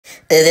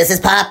This is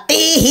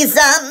Poppy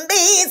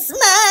Zombie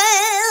Smiles,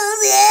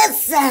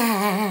 yes!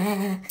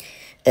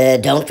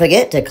 Don't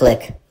forget to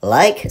click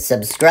like,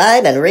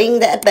 subscribe, and ring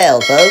that bell,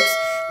 folks.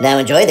 Now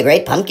enjoy the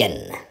Great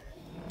Pumpkin.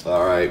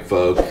 All right,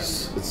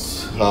 folks,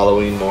 it's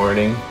Halloween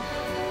morning,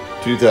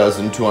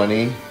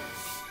 2020.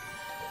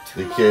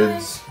 The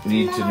kids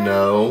need to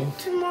know.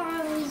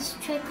 Tomorrow is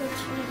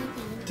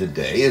trick-or-treating.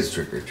 Today is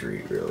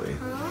trick-or-treat, really.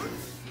 Huh?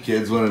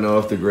 Kids want to know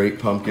if the Great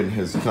Pumpkin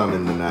has come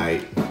in the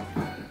night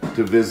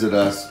to visit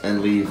us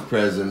and leave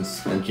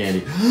presents and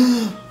candy.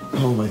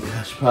 Oh my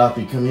gosh,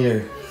 Poppy, come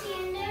here.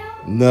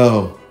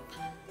 No,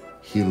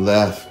 he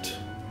left.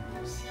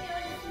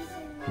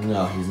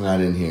 No, he's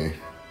not in here.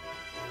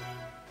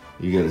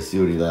 You gotta see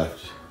what he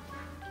left.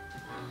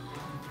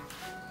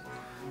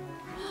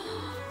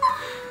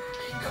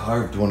 He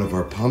carved one of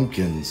our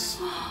pumpkins.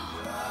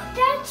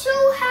 That's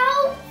so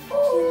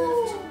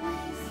helpful.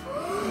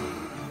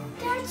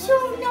 That's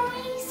so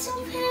nice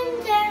of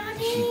him,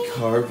 Daddy. He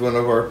carved one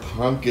of our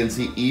pumpkins.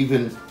 He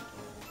even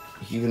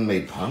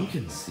made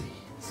pumpkin seeds.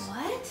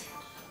 What?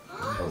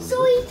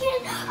 So he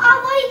can.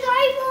 Like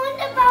I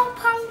learned about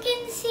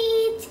pumpkin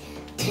seeds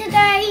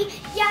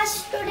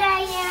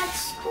yesterday at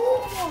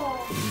school.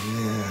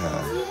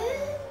 Yeah.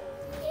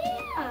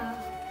 Yeah.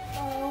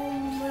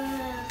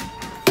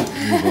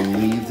 Can you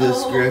believe this,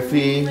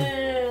 Griffey?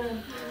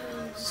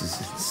 This is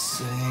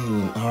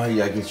insane. Oh,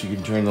 yeah, I guess you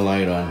can turn the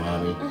light on,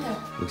 Mommy.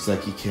 Looks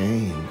like you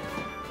can.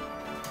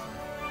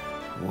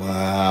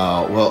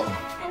 Wow. Well.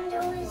 And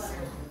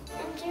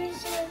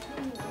there's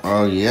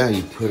Oh yeah,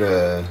 you put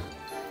a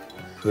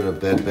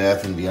Bed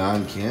Bath &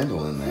 Beyond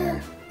candle in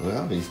there.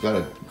 Well, he's got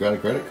a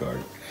credit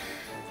card.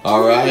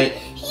 All right.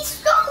 He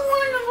stole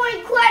one of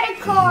my credit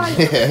cards.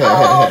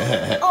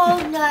 Oh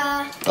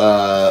no.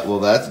 Well,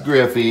 that's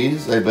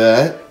Griffey's, I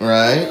bet,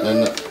 right?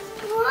 And Look,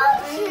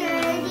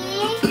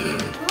 Daddy.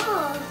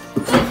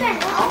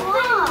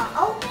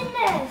 Open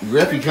this.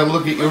 Griffey, come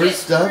look at your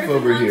stuff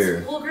over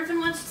here. Well, Griffin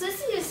wants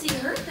Sissy to see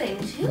her thing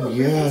too.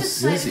 Yeah,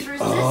 He's excited Sissy.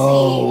 for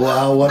Oh,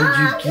 wow. What did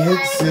you get,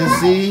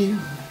 Sissy?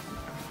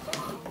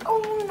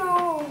 Oh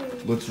no.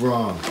 What's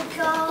wrong? It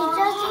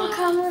doesn't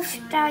come with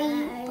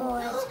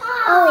staples.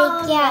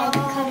 Oh, yeah, it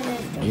comes with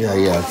staples.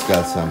 Yeah, it's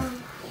got some.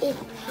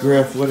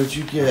 Griff, what did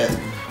you get?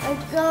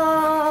 I've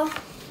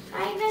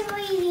been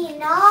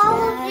waiting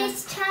all of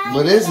this time.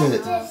 What is to it?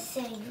 get this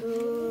thing.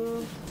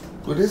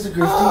 What is it,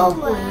 Griffey? Oh,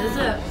 What is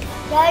it?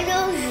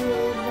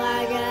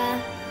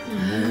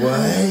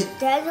 What?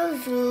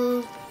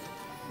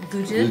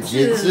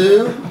 Jujitsu?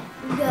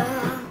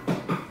 Yeah.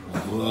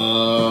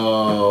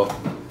 Whoa.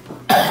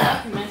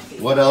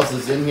 What else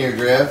is in here,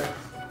 Griff?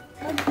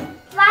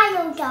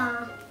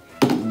 Biodome.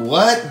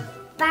 What?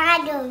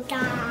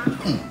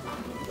 Biodome.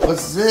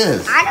 What's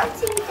this? I don't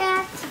think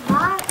that's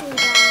biodome.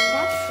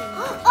 That's it.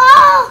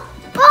 Oh!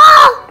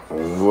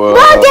 Whoa.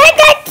 Well, they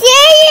got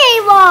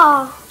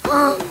table.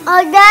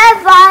 Oh, that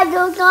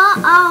biodome.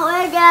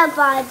 Oh, that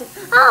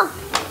biodome.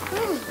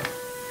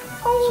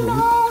 Oh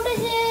no, this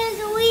is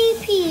a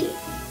repeat.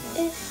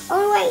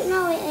 Oh wait, no,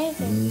 it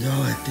isn't. No,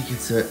 I think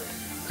it's a...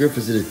 Griff,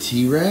 is it a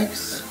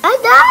T-Rex? I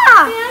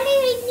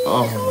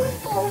Oh,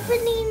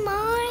 opening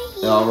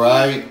mine. All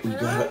right, we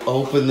gotta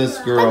open this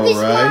girl, But this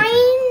right?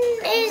 mine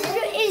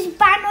is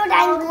better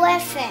than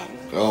Griffin.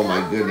 Oh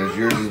my goodness,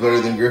 yours is better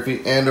than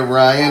Griffey and a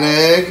Ryan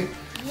egg.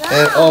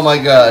 And oh my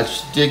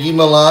gosh, Diggy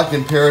Malak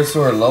and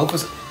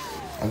Parasaurolophus.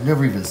 I've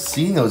never even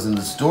seen those in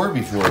the store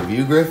before. Have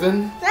you,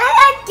 Griffin? That's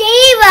a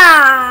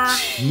diva.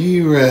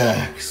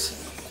 T-Rex.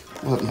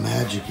 What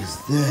magic is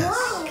this?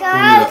 Oh,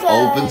 Want me to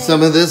open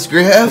some of this,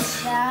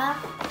 Griff? Yeah.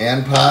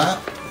 And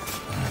Pop?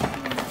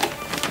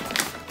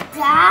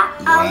 Yeah.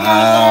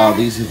 Wow,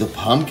 these are the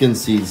pumpkin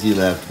seeds he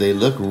left. They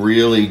look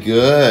really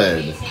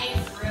good.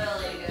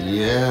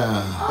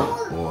 Yeah.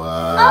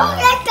 Wow.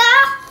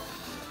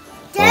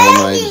 Daddy, Oh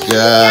my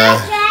God.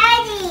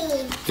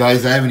 Daddy.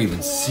 Guys, I haven't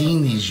even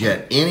seen these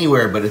yet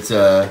anywhere, but it's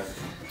a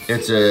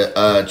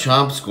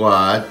Chomp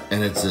Squad,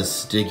 and it's a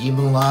Sticky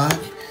Malak,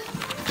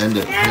 and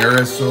a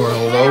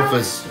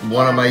Parasaurolophus,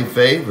 one of my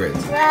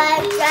favorites.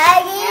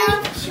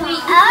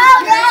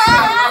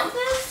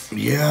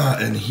 Yeah,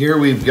 and here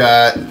we've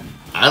got,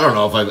 I don't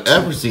know if I've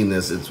ever seen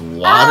this. It's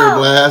Water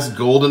Blast,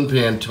 Golden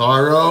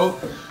Pantaro,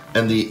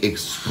 and the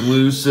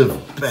exclusive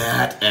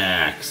Bat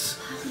Axe.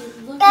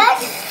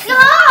 That's so.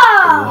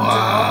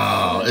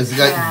 Wow. It's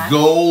got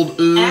gold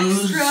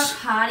ooze. Extra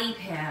potty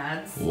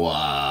pads.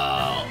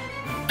 Wow.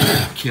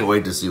 Can't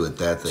wait to see what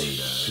that thing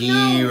does.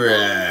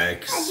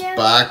 T-Rex,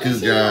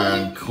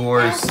 Bakugan,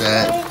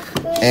 Corset,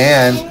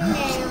 and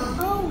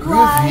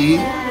Griffey,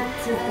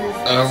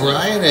 a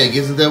Ryan egg.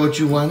 Isn't that what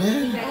you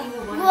wanted?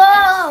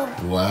 Whoa.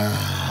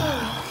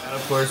 Wow. And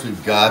of course,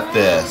 we've got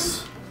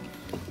this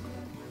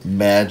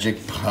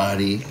Magic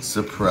Potty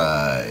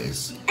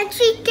Surprise. And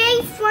she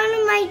gave one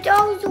of my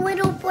dogs a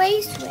little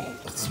bracelet.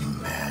 It's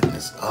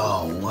madness.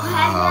 Oh,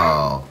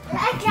 wow.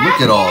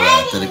 Look at all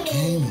that it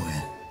came with.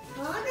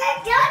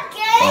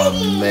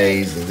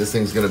 Amazing. This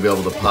thing's gonna be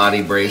able to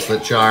potty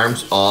bracelet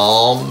charms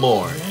all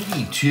morning.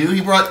 Candy too?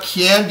 He brought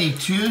candy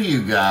too,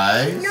 you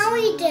guys. No,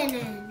 he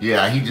didn't.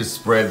 Yeah, he just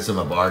spread some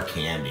of our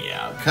candy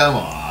out. Come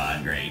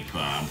on, Great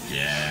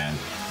Pumpkin.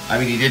 I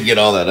mean, he did get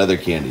all that other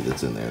candy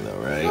that's in there though,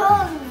 right?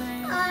 No.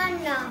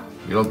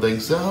 You don't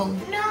think so?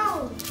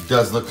 No. It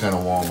does look kind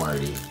of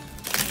Walmart-y.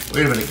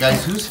 Wait a minute,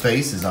 guys, whose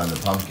face is on the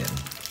pumpkin?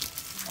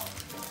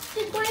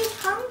 The Great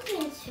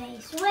Pumpkin's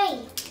face.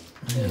 Wait.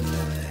 Wait a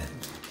minute.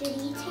 Did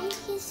he take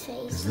his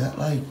face? Is that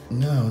like,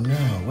 no,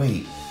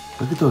 wait.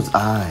 Look at those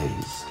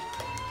eyes.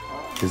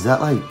 Is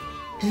that like,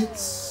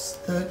 it's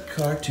the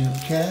cartoon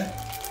cat.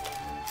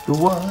 The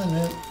one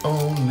and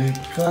only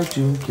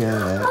cartoon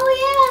cat.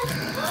 Oh,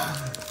 yeah.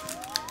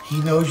 He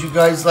knows you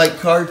guys like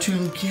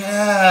cartoon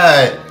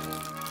cat.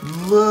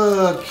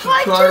 Look, he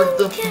carved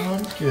the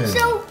pumpkin.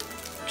 So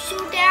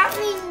that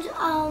means,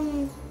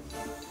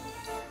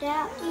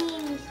 that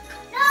means...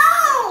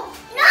 No!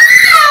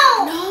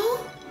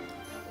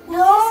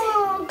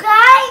 No,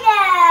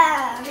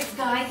 Gaida! It's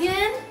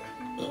Geigen?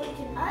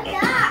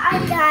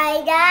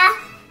 Gaida.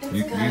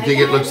 You think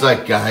it looks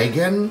like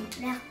Geigen?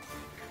 No.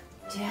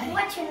 Daddy.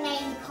 What's your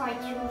name,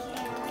 cartoon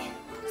cat?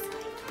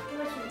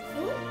 What's your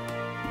name?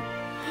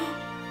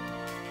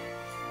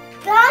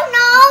 God, no!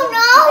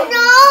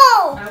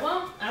 I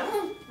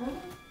won't.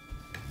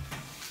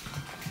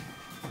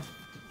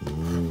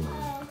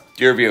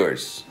 Dear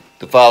viewers,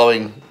 the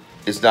following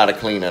is not a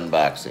clean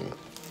unboxing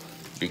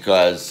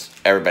because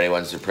everybody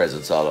wants their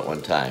presents all at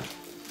one time.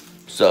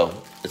 So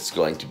it's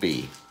going to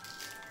be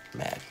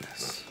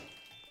madness.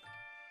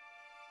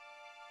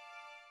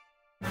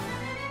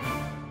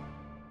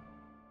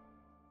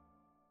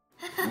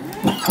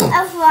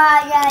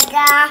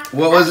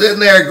 What was in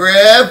there,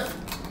 Griff?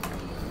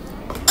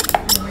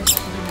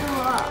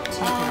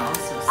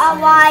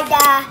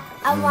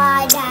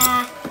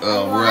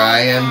 A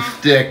Ryan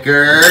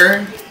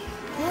sticker.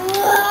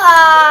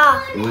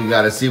 We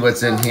gotta see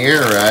what's in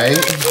here, right?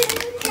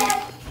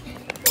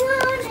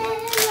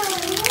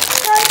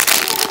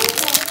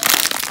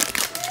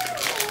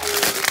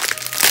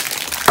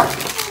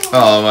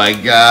 Oh my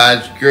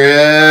gosh,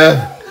 Griff.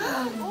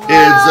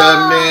 It's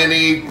a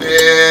mini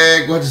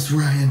pig. What is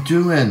Ryan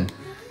doing?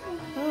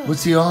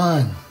 What's he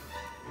on?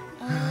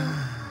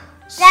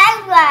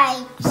 That's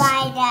right,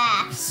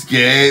 Gaida.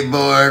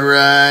 Skateboard,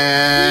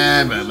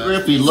 Ryan.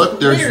 Griffy, look,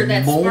 Glitter there's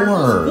that more.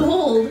 sparkles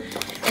gold.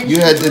 And You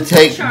she had to puts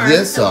take the charm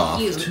this so off,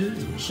 cute. too.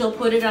 She'll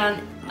put it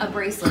on a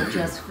bracelet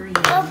just for you.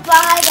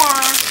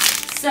 Gaida.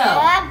 So,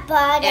 add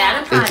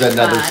a It's potty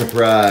another pod,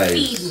 surprise.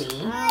 Feed me.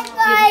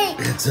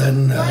 It's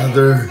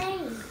another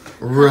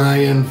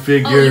Ryan Oh, you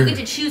figure. get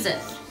to choose it.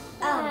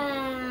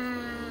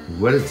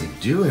 What is he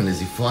doing? Is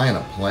he flying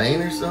a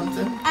plane or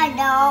something? I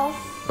know.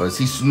 Or is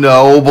he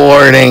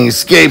snowboarding?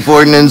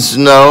 Skateboarding and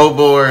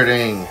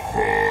snowboarding.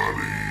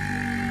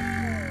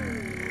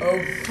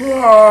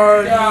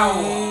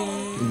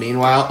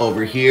 Meanwhile,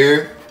 over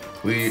here,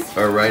 we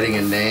are writing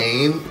a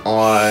name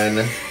on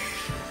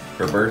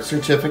her birth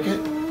certificate,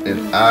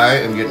 and I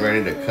am getting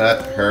ready to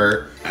cut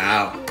her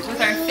out. With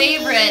our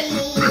favorite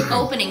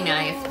opening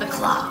knife, the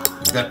claw.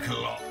 The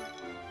claw.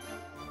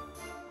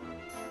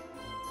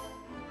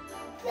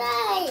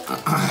 Right.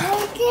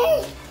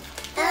 Okay.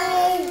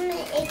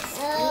 Excuse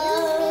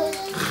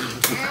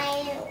me.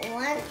 I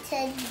want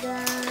to go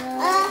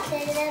to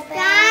the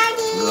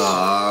Daddy.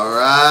 All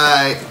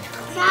right.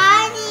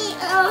 Daddy.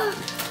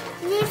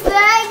 The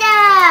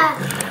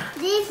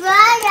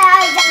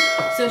brother.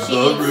 So she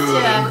needs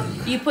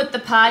to, you put the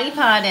potty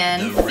pot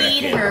in,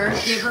 feed her,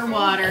 give her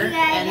water,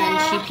 and then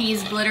she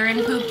pees glitter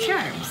and poop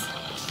charms.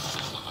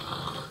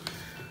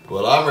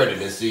 Well, I'm ready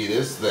to see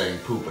this thing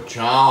poop a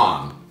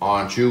charm.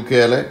 Aren't you,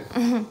 Kelly?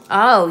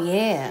 Oh,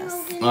 yes.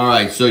 All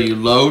right, so you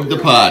load the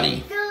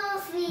potty.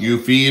 You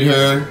feed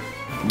her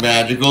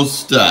magical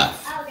stuff.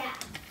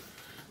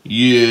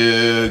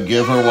 You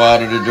give her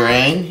water to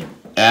drink,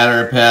 add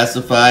her a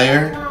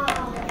pacifier,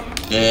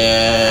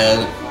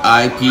 and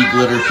IP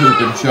glitter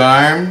poop and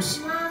charms.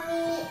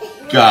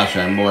 Gosh,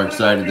 I'm more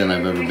excited than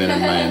I've ever been in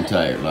my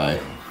entire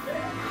life.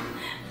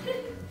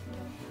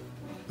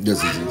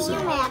 This is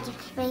insane. Magic,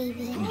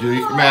 baby. Do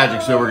your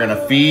magic. So we're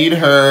gonna feed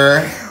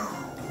her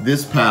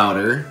this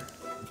powder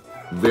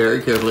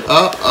very carefully.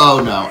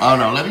 Oh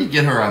no. Let me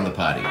get her on the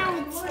potty.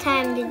 It's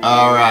time to do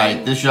All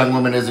right, this young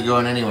woman isn't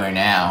going anywhere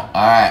now.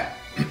 All right.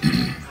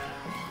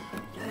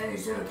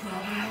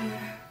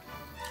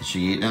 Is she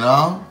eating it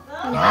all?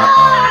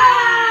 Uh-oh.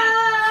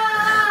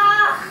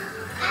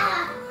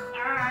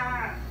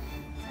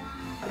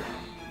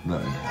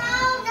 Let me-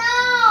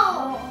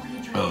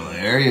 Oh,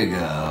 there you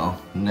go.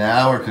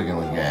 Now we're cooking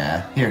with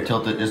gas. Here,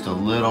 tilt it just a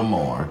little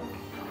more.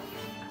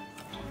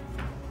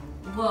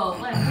 Whoa,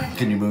 what?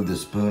 Can you move the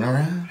spoon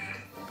around?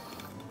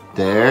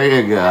 There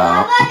you go.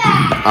 All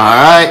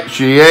right,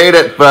 she ate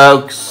it,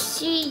 folks.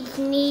 She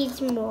needs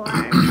more.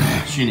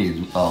 She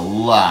needs a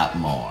lot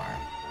more.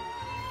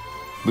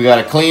 We got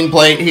a clean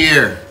plate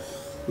here.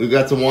 We've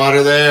got some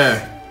water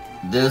there.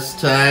 This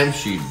time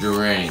she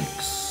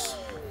drinks.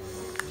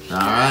 All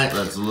right,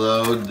 let's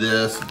load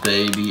this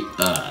baby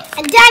up.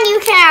 And then you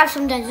can have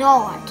some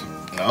dessert.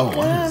 Oh,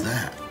 what is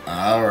that?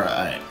 All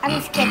right. I'm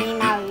just kidding.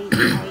 Now you.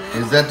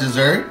 Is that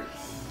dessert?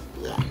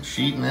 Yeah.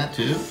 She eating that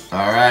too?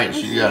 All right,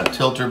 she got to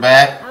tilt her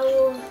back. I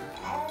will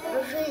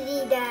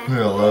eat that. We're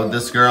gonna load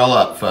this girl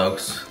up,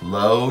 folks.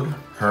 Load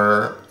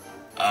her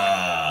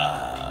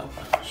up.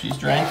 She's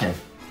drinking.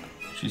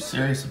 She's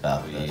serious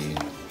about this.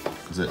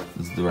 Is it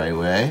the right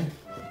way?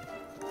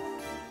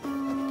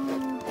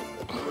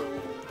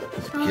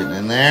 Is it getting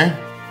in there?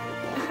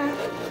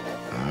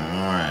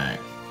 All right.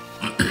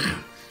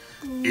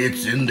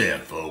 It's in there,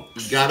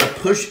 folks. You gotta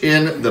push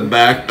in the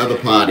back of the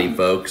potty,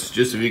 folks.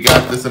 Just if you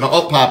got this in a...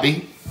 Oh,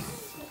 Poppy.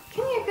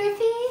 Come here,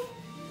 Griffey.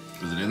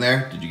 Is it in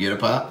there? Did you get a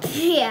pop?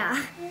 Yeah.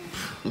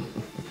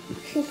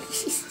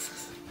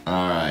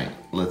 All right.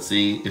 Let's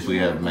see if we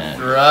have match.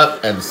 Her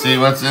up and see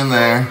what's in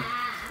there.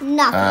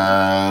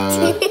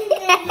 Nothing.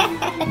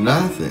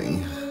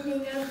 Nothing.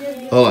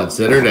 Hold on,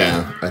 sit her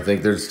down. I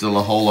think there's still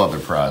a whole other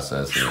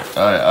process here.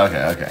 Oh,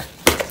 okay.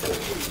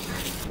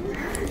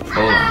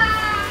 Hold on.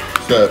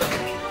 So,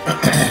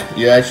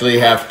 you actually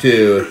have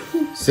to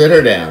sit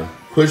her down,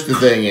 push the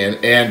thing in,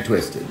 and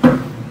twist it.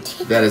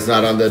 That is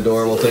not on the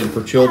adorable thing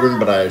for children,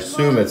 but I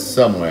assume it's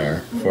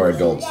somewhere for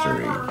adults to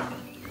read.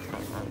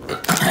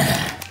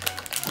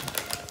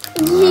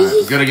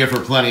 Gonna give her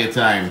plenty of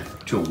time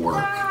to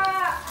work.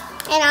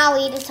 And I'll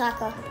eat a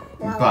taco.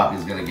 And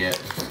Poppy's gonna get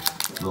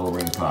a little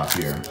ring pop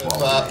here.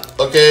 Pop.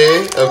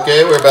 Okay,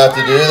 we're about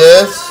to do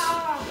this.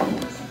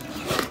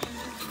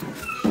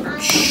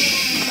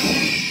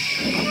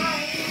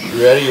 You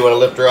ready? You want to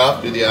lift her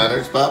off? Do the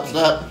honors, Pop.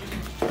 Stop.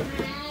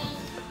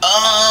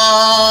 Oh!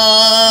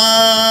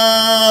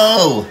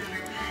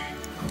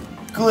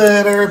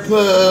 Glitter poop.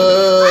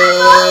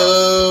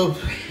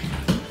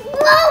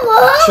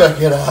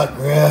 Check it out,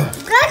 Griff.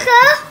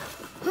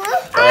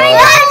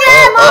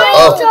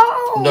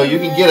 No, you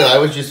can get it. I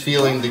was just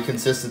feeling the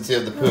consistency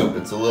of the poop.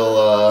 It's a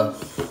little,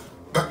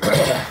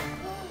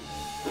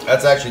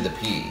 That's actually the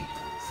pee.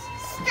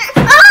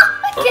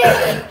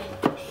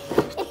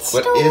 It's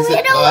What the is it,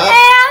 little Pop?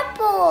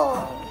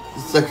 apple.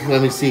 It's like,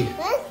 let me see.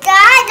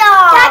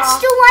 That's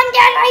the one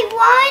that I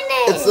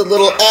wanted. It's the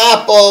little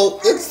apple.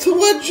 It's the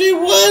one she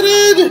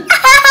wanted.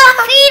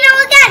 Feed her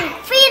again.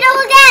 Feed her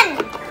again.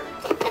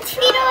 Let's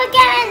feed her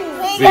again.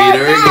 Feed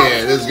her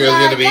again. This girl's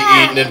gonna be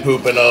eating and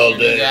pooping all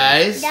day.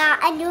 Guys? Yeah,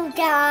 I do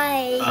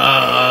die.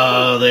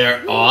 Oh,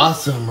 they're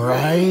awesome,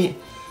 right?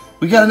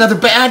 We got another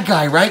bad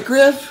guy, right,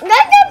 Griff? That's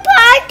the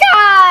bad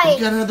guy.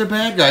 We got another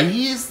bad guy.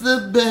 He's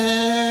the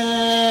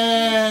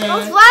best.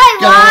 I'll fly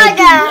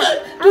water.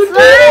 I'll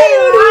fly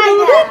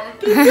water.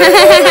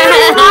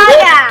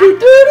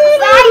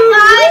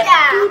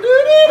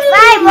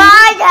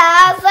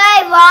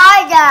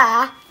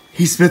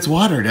 He spits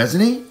water,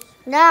 doesn't he?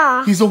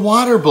 No. He's a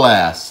water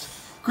blast.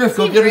 Griff,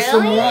 go get us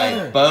some really?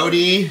 water.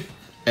 Bodhi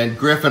and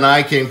Griff and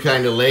I came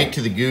kind of late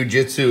to the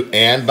Gujitsu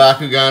and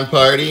Bakugan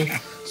party.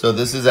 So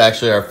this is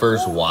actually our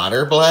first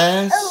water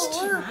blast.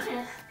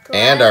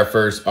 And our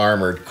first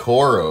armored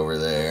core over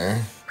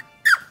there.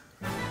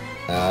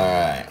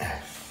 Alright.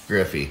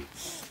 Griffy.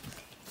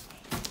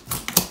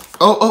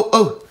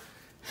 Oh.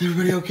 Is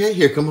everybody okay?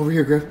 Here, come over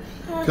here, Griff.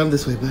 Come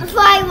this way, bud.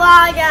 Fly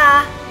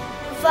water.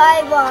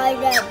 Fly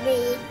water,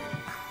 me.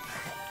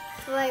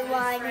 Fly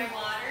water.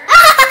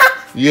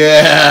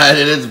 Yeah,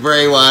 did it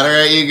spray water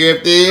at you,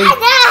 Griffy?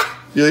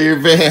 Feel your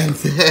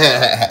pants.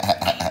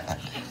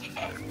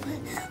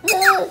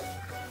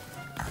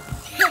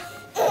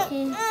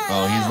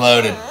 Oh, he's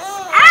loaded.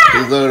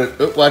 He's loaded.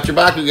 Oh, watch your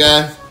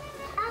Bakugan.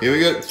 Here we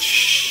go.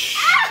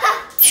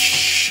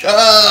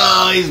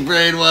 Oh, he's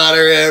spraying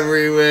water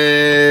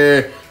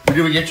everywhere.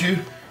 Did we get you?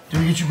 Did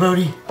we get you,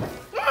 Bodhi?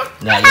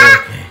 No, you're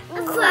okay.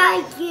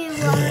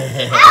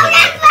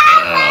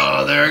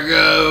 Oh, there it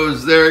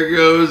goes. There it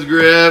goes,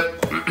 Griff.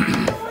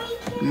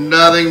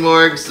 Nothing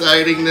more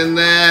exciting than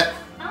that.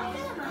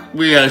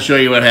 We gotta show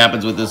you what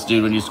happens with this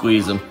dude when you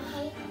squeeze him.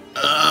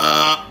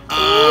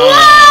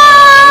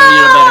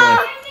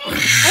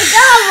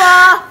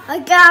 I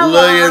got one.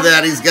 Look at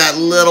that. He's got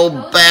little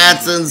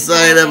bats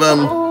inside of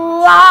him.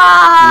 Wow.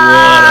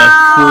 What a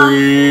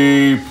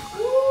creep.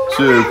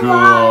 Too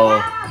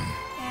cool.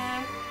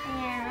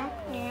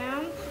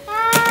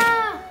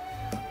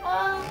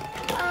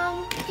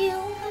 Do you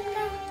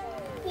wanna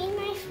be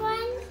my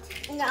friend?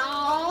 No.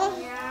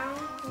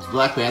 Is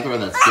Black Panther on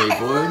that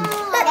skateboard?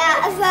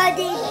 That's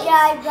funny,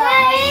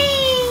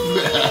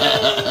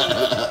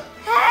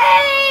 Hey!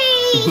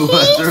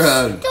 What's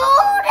wrong?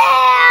 Stole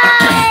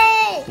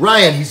it!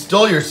 Ryan, he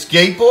stole your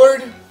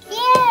skateboard?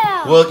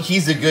 Yeah. Well,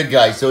 he's a good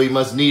guy, so he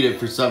must need it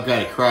for some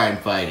kind of crime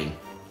fighting.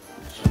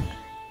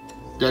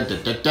 Dun,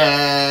 dun, dun,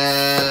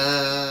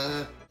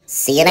 dun.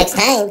 See you next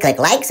time. Click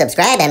like,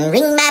 subscribe, and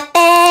ring my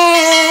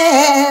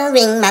bell.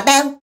 Ring my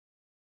bell.